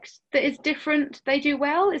subject that is different they do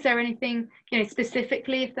well? Is there anything,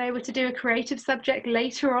 specifically if they were to do a creative subject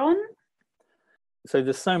later on? So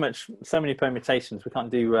there's so many permutations. We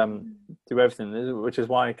can't do everything, which is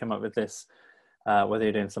why I come up with this, whether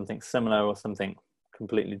you're doing something similar or something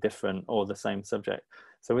completely different or the same subject.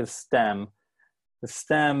 So with STEM, the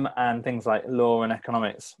STEM and things like law and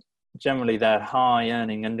economics, generally they're high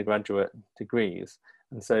earning undergraduate degrees.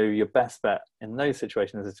 And so your best bet in those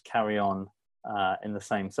situations is to carry on in the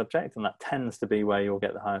same subject. And that tends to be where you'll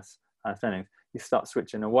get the highest earnings. You start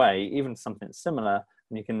switching away, even something similar,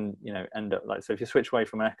 and you can, end up so if you switch away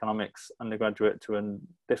from an economics undergraduate to a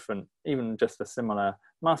different, even just a similar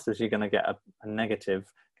master's, you're going to get a negative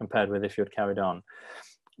compared with if you'd carried on.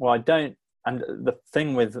 Well, and the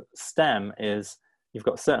thing with STEM is you've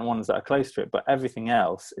got certain ones that are close to it, but everything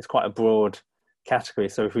else is quite a broad category.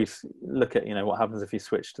 So if we look at, what happens if you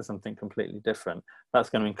switch to something completely different, that's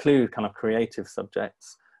going to include kind of creative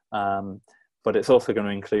subjects, but it's also going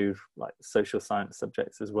to include like social science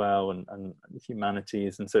subjects as well, and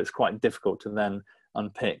humanities. And so it's quite difficult to then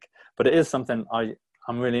unpick, but it is something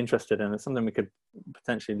I'm really interested in. It's something we could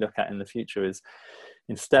potentially look at in the future, is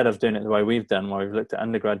instead of doing it the way we've done, where we've looked at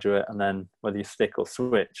undergraduate and then whether you stick or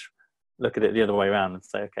switch, look at it the other way around and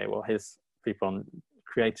say, okay, well, here's people on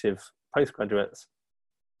creative postgraduates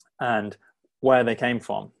and where they came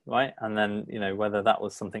from, right? And then, whether that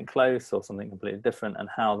was something close or something completely different, and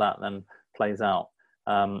how that then plays out.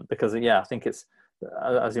 Because, I think it's,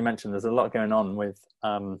 as you mentioned, there's a lot going on with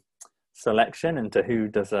selection into who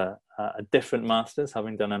does a different master's,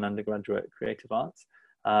 having done an undergraduate creative arts.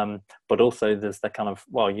 But also there's the kind of,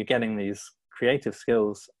 you're getting these creative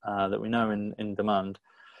skills that we know in demand,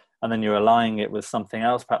 and then you're aligning it with something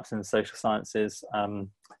else, perhaps in social sciences,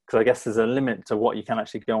 because I guess there's a limit to what you can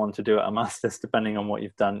actually go on to do at a master's, depending on what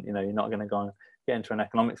you've done. You're not going to go and get into an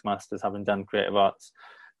economics master's having done creative arts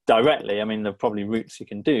directly. I mean, there are probably routes you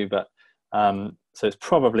can do, but so it's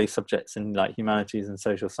probably subjects in like humanities and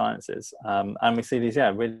social sciences, and we see these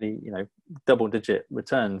really double-digit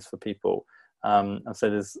returns for people, and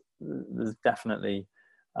so there's definitely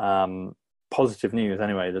positive news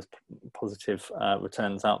anyway. There's positive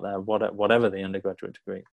returns out there, whatever the undergraduate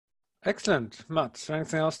degree. Excellent. Matt, is there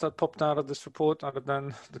anything else that popped out of this report other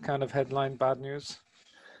than the kind of headline bad news?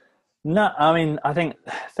 No, I mean, I think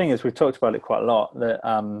the thing is, we've talked about it quite a lot,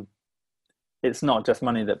 that it's not just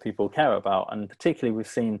money that people care about. And particularly we've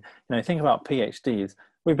seen, think about PhDs.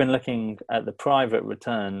 We've been looking at the private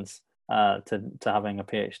returns to having a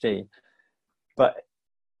PhD. But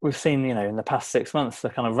we've seen, in the past 6 months, the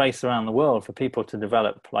kind of race around the world for people to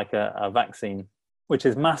develop like a vaccine, which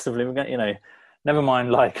is massively, never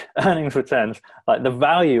mind like earnings returns, like the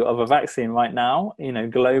value of a vaccine right now,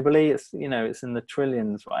 globally, it's in the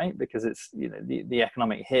trillions, right? Because it's, the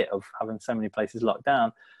economic hit of having so many places locked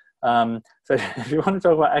down. So if you want to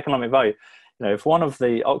talk about economic value, if one of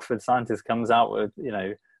the Oxford scientists comes out with,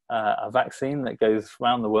 a vaccine that goes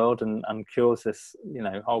around the world and cures this,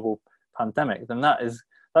 horrible pandemic, then that's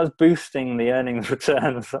boosting the earnings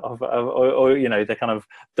returns or the kind of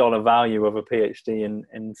dollar value of a PhD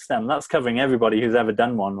in STEM. That's covering everybody who's ever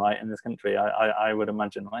done one, right, in this country, I would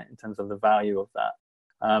imagine, right, in terms of the value of that.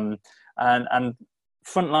 And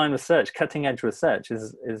frontline research, cutting edge research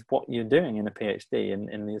is what you're doing in a PhD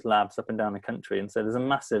in these labs up and down the country. And so there's a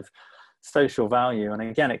massive social value. And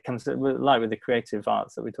again, it comes like with the creative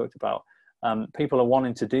arts that we talked about. People are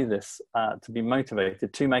wanting to do this, to be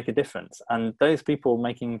motivated to make a difference. And those people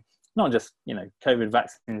making not just, COVID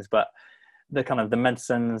vaccines, but the kind of the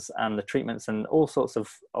medicines and the treatments and all sorts of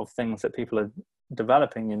things that people are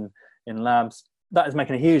developing in labs, that is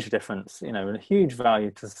making a huge difference, and a huge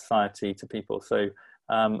value to society, to people. So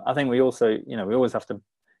I think we also, we always have to,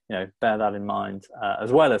 bear that in mind,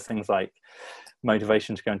 as well as things like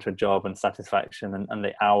motivation to go into a job and satisfaction and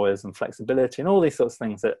the hours and flexibility and all these sorts of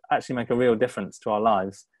things that actually make a real difference to our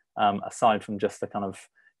lives, aside from just the kind of,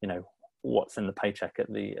 what's in the paycheck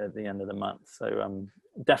at the end of the month. So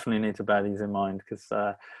definitely need to bear these in mind, because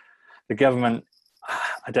the government,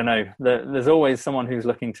 I don't know, there's always someone who's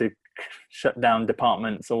looking to shut down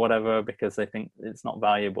departments or whatever because they think it's not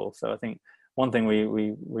valuable. So I think one thing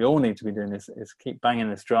we all need to be doing is keep banging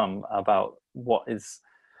this drum about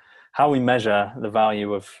how we measure the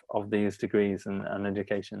value of these degrees and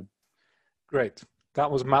education. Great.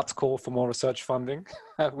 That was Matt's call for more research funding,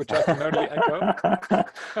 which I can only echo.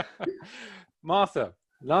 Martha,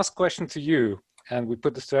 last question to you, and we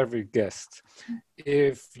put this to every guest.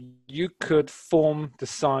 If you could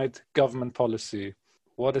decide government policy,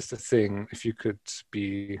 what is the thing, if you could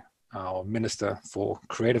be our minister for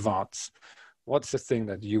creative arts, what's the thing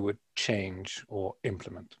that you would change or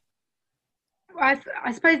implement? I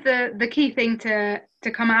suppose the key thing to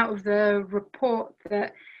come out of the report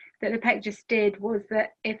that the PEC just did was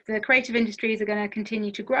that if the creative industries are going to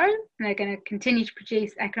continue to grow and they're going to continue to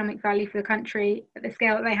produce economic value for the country at the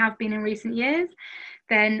scale that they have been in recent years,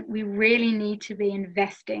 then we really need to be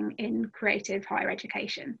investing in creative higher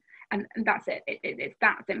education. And that's it. It's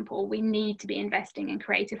that simple. We need to be investing in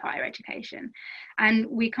creative higher education. And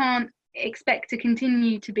we can't expect to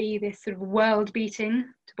continue to be this sort of world-beating,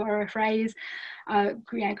 to borrow a phrase,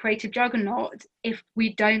 creative juggernaut if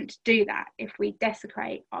we don't do that, if we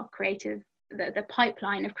desecrate our the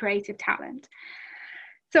pipeline of creative talent.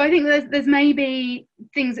 So I think there's maybe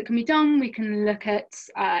things that can be done. We can look at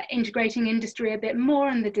integrating industry a bit more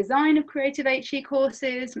in the design of creative HE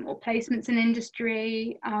courses, more placements in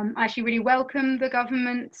industry. I actually really welcome the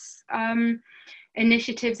government's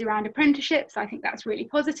initiatives around apprenticeships. I think that's really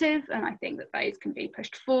positive, and I think that those can be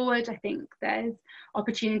pushed forward. I think there's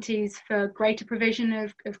opportunities for greater provision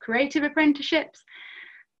of creative apprenticeships.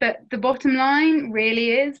 But the bottom line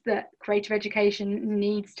really is that creative education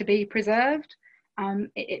needs to be preserved.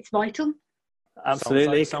 It's vital.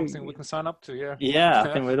 Absolutely. Like something we can sign up to, yeah.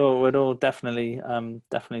 I think we'd all definitely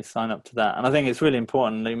sign up to that. And I think it's really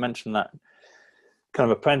important that you mentioned that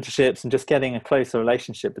kind of apprenticeships and just getting a closer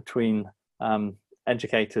relationship between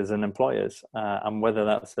educators and employers, and whether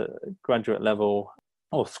that's at graduate level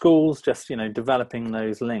or schools, just developing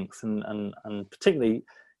those links and particularly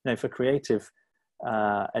for creative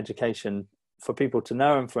education, for people to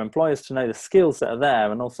know and for employers to know the skills that are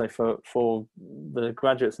there, and also for the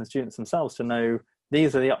graduates and students themselves to know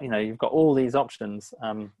these are the you've got all these options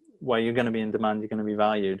where you're going to be in demand, you're going to be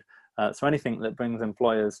valued. So anything that brings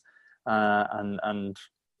employers and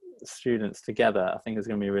students together, I think is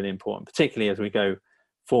going to be really important, particularly as we go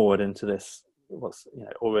forward into this what's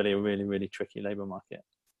already a really, really tricky labour market.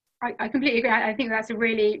 I completely agree. I think that's a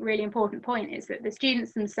really, really important point, is that the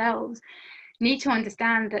students themselves need to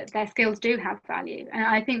understand that their skills do have value. And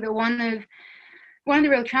I think that one of the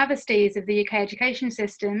real travesties of the UK education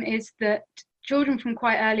system is that children from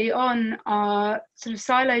quite early on are sort of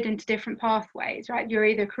siloed into different pathways, right? You're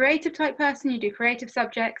either a creative type person, you do creative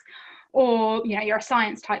subjects, or you're a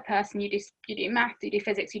science type person, you do math, you do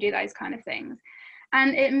physics, you do those kind of things.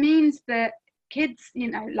 And it means that kids,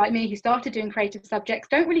 like me, who started doing creative subjects,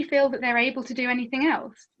 don't really feel that they're able to do anything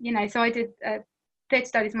else. So I did theatre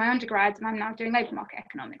studies in my undergrad, and I'm now doing labour market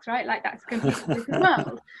economics, right? Like, that's a completely different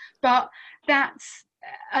world. But that's,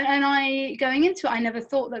 and I, going into it, I never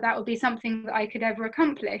thought that would be something that I could ever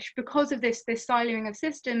accomplish because of this siloing of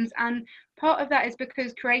systems. And part of that is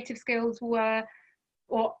because creative skills were,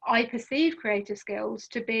 or I perceive creative skills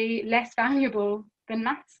to be less valuable than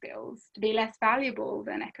math skills, to be less valuable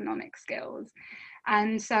than economic skills.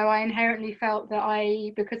 And so I inherently felt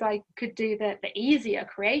that because I could do the easier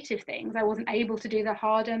creative things, I wasn't able to do the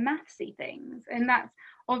harder mathsy things. And that's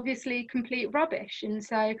obviously complete rubbish. And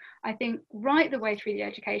so I think right the way through the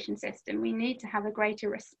education system, we need to have a greater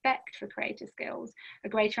respect for creative skills, a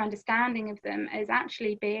greater understanding of them as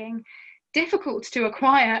actually being difficult to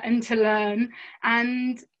acquire and to learn,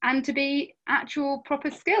 and to be actual proper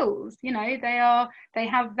skills. They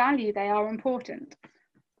have value, they are important.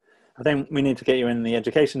 I think we need to get you in the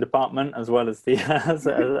education department as well as the as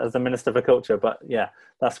the Minister for Culture. But yeah,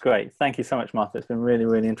 that's great. Thank you so much, Martha. It's been really,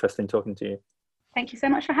 really interesting talking to you. Thank you so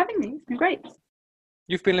much for having me. It's been great.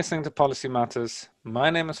 You've been listening to Policy Matters. My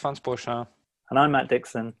name is Franz Bourchin. And I'm Matt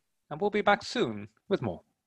Dixon. And we'll be back soon with more.